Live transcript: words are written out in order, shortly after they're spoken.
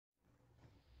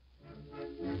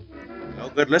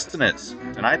good listeners.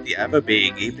 Tonight, the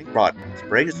EverBeing evening broadcast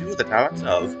brings you the talents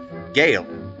of Gale,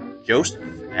 Joseph,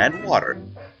 and Water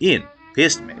in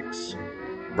PissMix.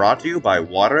 Brought to you by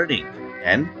Water and Ink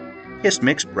and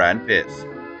PissMix brand piss.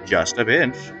 Just a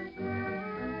pinch.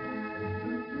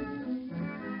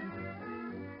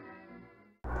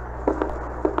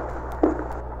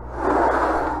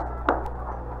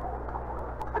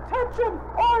 Attention!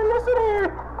 Oi, listen here!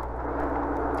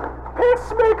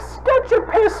 PissMix! Get your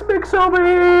PissMix over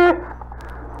here!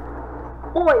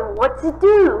 Oi, what's it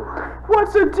do?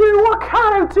 What's it do? What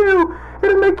can it do?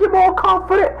 It'll make you more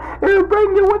confident. It'll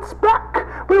bring your wits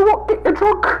back, but it won't get you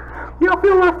drunk. You'll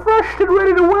feel refreshed and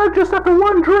ready to work just after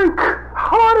one drink.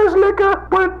 Hard as liquor,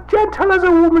 but gentle as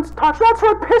a woman's touch. That's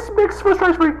what PissMix for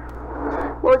stress-free.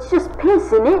 Well, it's just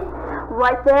piss, isn't it?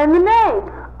 Right there in the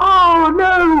name. Oh,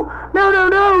 no.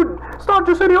 It's not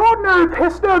just any ordinary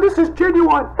piss. No, this is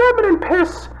genuine, feminine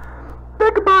piss.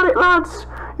 Think about it, lads.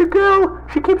 Your girl,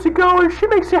 she keeps you going. She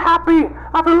makes you happy.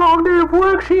 After a long day of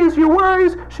work, she is your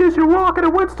worries. She is your rock and a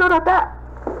whetstone at that.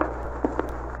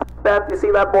 Beth, you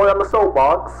see that boy on the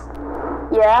soapbox?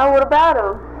 Yeah, what about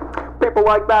him? People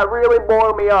like that really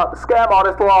boil me up. Scam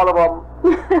artists, a lot of them.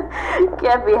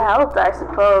 Can't be helped, I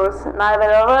suppose.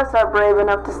 Neither of us are brave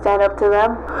enough to stand up to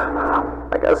them.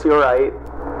 I guess you're right.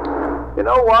 You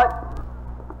know what?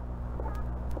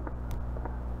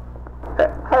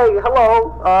 Hey,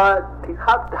 hello.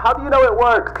 How do you know it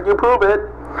works? Can you prove it?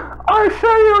 I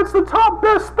assure you it's the top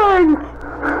best thing.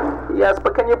 Yes,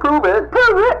 but can you prove it?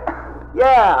 Prove it?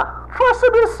 Yeah. Trust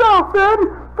in yourself,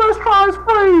 then. First try is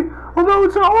free. Although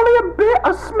it's only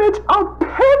a smidge, a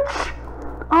pinch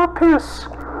of piss.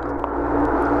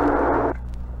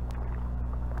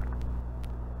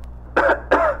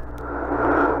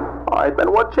 Alright,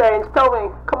 then what changed? Tell me.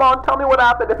 Come on, tell me what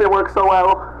happened if it works so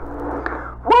well.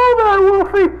 Well there,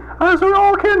 Wolfie, as we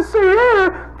all can see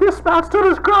here, this man stood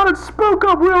his ground and spoke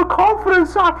up real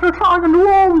confidence after trying a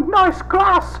warm, nice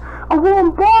glass, a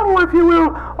warm bottle, if you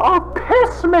will, of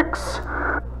PissMix.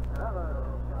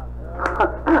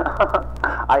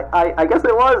 I guess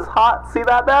it was hot. See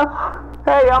that, Beth?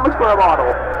 Hey, how much for a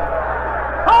bottle?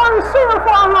 Oh, you see the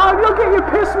far line, you'll get your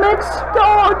PissMix.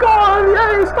 Oh, God,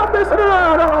 hey, stop messing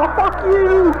around. Oh, fuck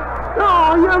you.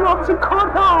 Oh, you're up to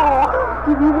cunt. Oh.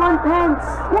 Give me 1 pence.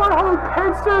 1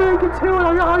 pence, there you get to it.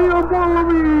 I got you a bottle of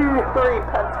me. 3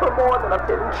 pence for more than a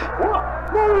pinch. What?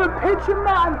 More than a pinch, you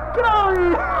man. Get out of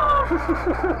here.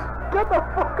 Get the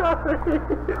fuck out of here.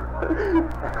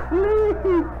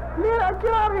 Leave.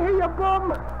 Get out of here, you bum.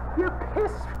 You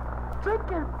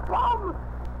piss-drinking bum.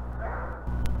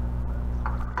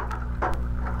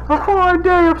 A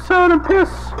 4-day of sun and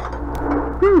piss.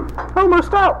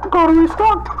 Almost out. Gotta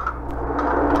restock.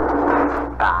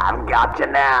 I've got you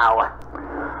now.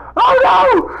 Oh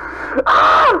no!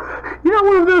 Ah! You're not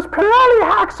one of those Pirelli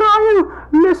hacks, are you?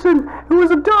 Listen, it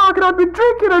was a dog and I've been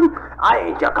drinking and... I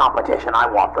ain't your competition. I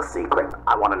want the secret.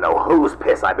 I want to know whose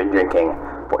piss I've been drinking.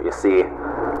 For you see,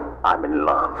 I'm in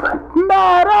love.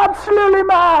 Mad, absolutely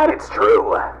mad. It's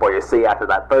true. For you see, after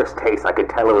that first taste, I could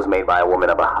tell it was made by a woman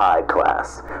of a high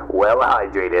class. Well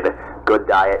hydrated, good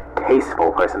diet,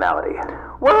 tasteful personality.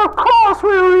 Well, of course,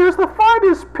 really is the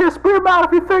finest piss beer mouth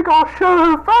if you think I'll show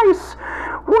her face.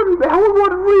 Wouldn't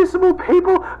reasonable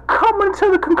people come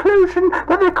to the conclusion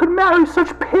that they could marry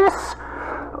such piss?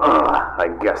 I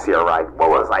guess you're right. What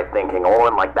was I thinking? A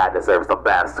woman like that deserves the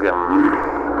best.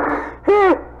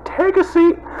 Here, take a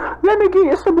seat. Let me get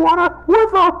you some water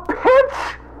with a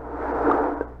pinch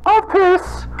of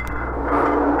piss.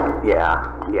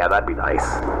 Yeah, that'd be nice.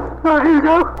 Here you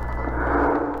go.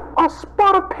 A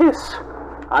spot of piss.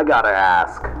 I gotta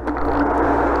ask,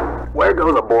 where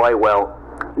goes a boy, well,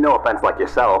 no offense like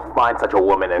yourself, find such a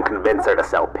woman and convince her to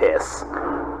sell piss?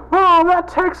 Oh, that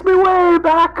takes me way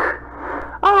back.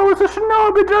 I was a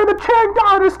shinobi during the Qing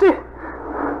Dynasty.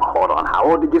 Hold on, how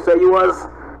old did you say you was?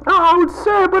 I would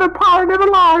say, but a pirate never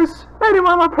lies.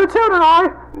 Anyway, my platoon and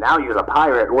I... Now you're a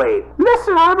pirate, wait.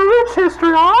 Listen, I have a rich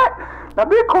history, alright? Now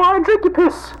be quiet and drink your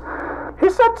piss. He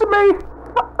said to me,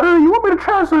 you want me to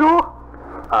translate all?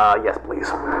 Yes, please.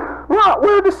 Well,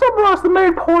 to summarize the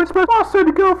main points, but I said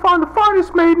to go find the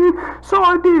finest maiden, so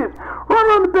I did. Right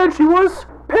on the bed she was,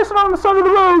 pissing on the side of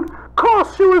the road. Of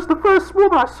course, she was the first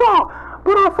woman I saw,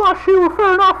 but I thought she was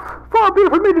fair enough. Far be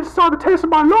it for me to decide the taste of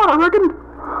my lord, I reckon.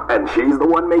 And she's the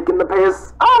one making the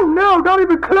piss? Oh no, not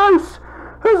even close.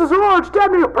 Hers is a large,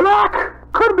 damn near black.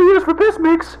 Couldn't be used for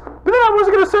PissMix. But then I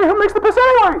wasn't gonna say who makes the piss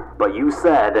anyway. But you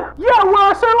said... Yeah, well,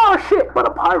 I said a lot of shit. But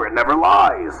a pirate never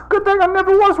lies. Good thing I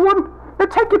never was one. Now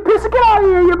take your piss and get out of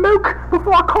here, you mook,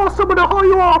 before I call someone to haul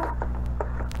you off.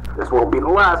 This won't be the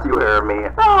last you hear of me.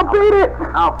 I'll beat it.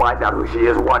 I'll find out who she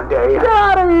is one day. Get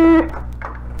out of here.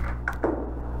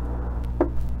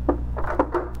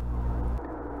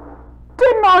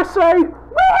 Didn't I say?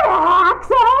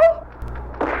 Relax, eh?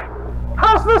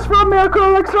 How's this for a miracle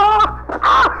elixir?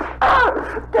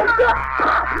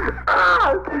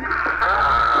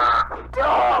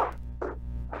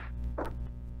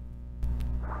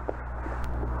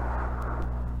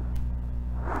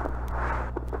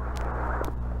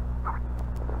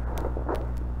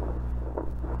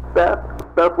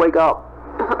 Beth, wake up.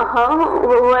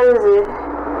 What is it?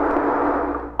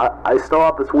 I still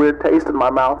have this weird taste in my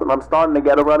mouth, and I'm starting to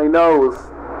get a runny nose.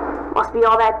 Must be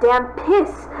all that damn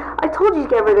piss. I told you to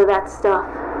get rid of that stuff.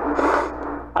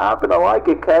 I happen to like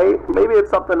it, Kay. Maybe it's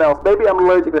something else. Maybe I'm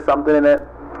allergic to something in it.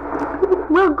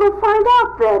 Well, go find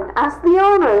out then. Ask the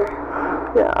owner.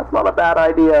 Yeah, that's not a bad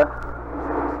idea.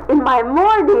 In my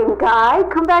morning, guy.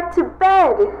 Come back to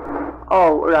bed.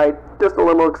 Oh, right. Just a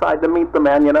little excited to meet the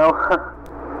man, you know.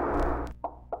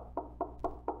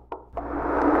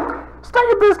 Stay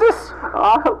your business.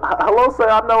 Hello, sir.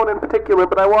 I'm no one in particular,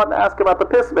 but I wanted to ask about the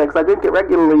PissMix. I drink it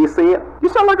regularly, you see. You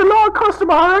sound like a long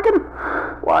customer, I reckon.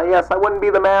 Why, yes, I wouldn't be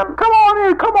the man. Come on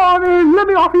in. Let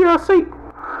me offer you a seat.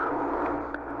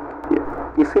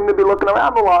 You seem to be looking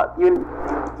around a lot. You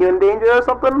in danger or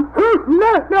something?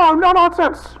 No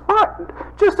nonsense. Alright,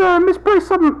 just misplaced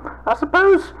something, I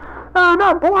suppose.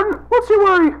 Not important. What's your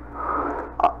worry?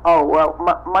 Well,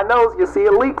 my nose, you see,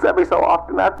 it leaks every so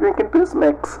often after drinking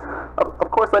PissMix.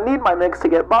 Of course, I need my mix to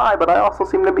get by, but I also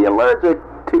seem to be allergic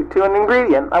to an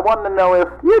ingredient. I wanted to know if...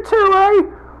 You too, eh?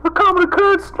 A common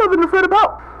occurrence, nothing to fret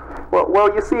about.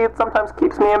 Well, you see, it sometimes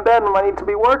keeps me in bed when I need to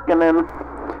be working, and...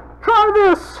 Try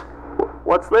this.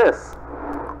 What's this?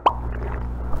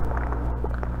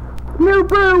 New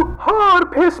brew,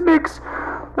 hard PissMix.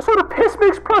 A sort of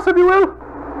PissMix plus, if you will.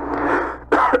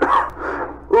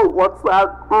 Ooh, what's that?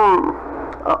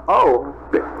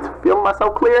 Feeling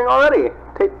myself clearing already.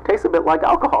 Tastes a bit like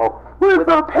alcohol. With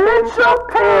a pinch of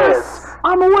piss.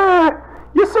 I'm aware.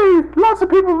 You see, lots of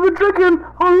people have been drinking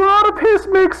a lot of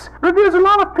PissMix. There's a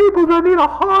lot of people that need a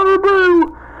harder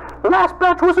brew. The last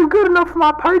batch wasn't good enough for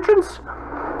my patrons,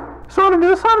 so I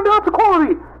decided to up the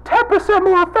quality. 10%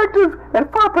 more effective and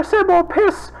 5% more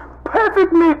piss.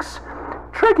 Perfect mix.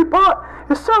 Tricky part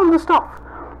is selling the stuff.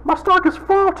 My stock is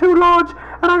far too large,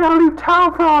 and I gotta leave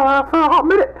town for a hot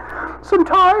minute. Some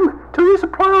time to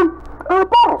resupply on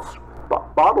bottles.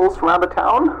 Bottles from out of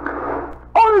town?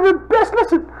 Oh, the best.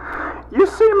 Listen, you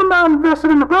seem a man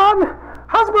invested in the brand.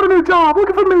 How's about a new job?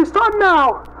 Looking for me. Start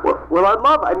now. Well,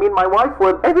 my wife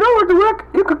would... If you don't like the work,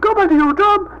 you could go back to your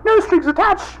job. No strings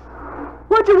attached.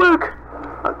 Where'd you work?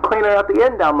 Cleaner at the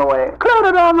inn down the way.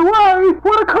 Cleaner down the way?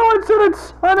 What a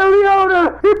coincidence. I know the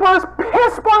owner. He buys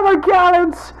piss by the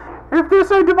gallons. If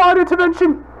this ain't divine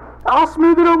intervention, I'll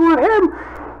smooth it over with him.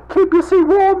 Keep your seat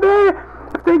warm there.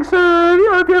 If things,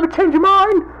 if you ever change your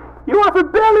mind, you won't have to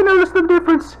barely notice the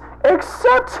difference.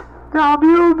 Except that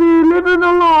you'll be living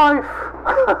a life.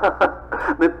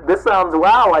 This sounds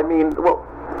wow. I mean,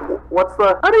 what's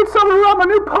the... I need someone around my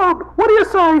new pub. What do you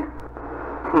say?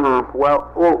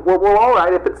 Well, all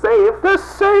right, if it's safe. The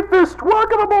safest.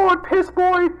 Welcome aboard, piss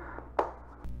boy.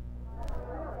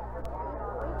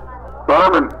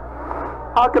 Barman,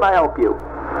 how can I help you?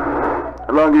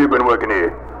 How long have you been working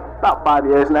here? About 5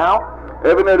 years now.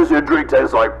 Ever notice your drink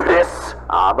tastes like piss?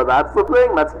 But that's the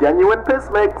thing. That's genuine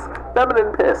PissMix.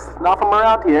 Feminine piss. Not from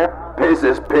around here. Piss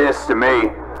is piss to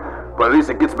me, but at least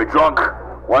it gets me drunk.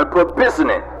 Why put piss in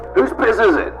it? Whose piss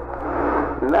is it?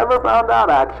 Never found out,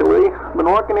 actually. Been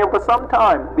working here for some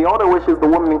time. The owner wishes the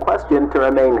woman in question to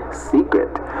remain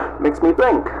secret. Makes me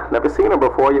think. Never seen her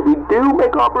before, yet we do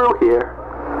make our brew here.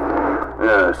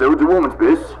 Yeah, so it's a woman's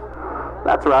piss.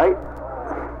 That's right.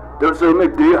 Don't serve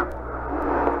milk, do you?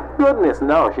 Goodness,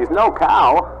 no. She's no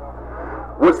cow.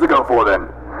 What's the go for then?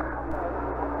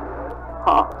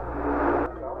 Huh.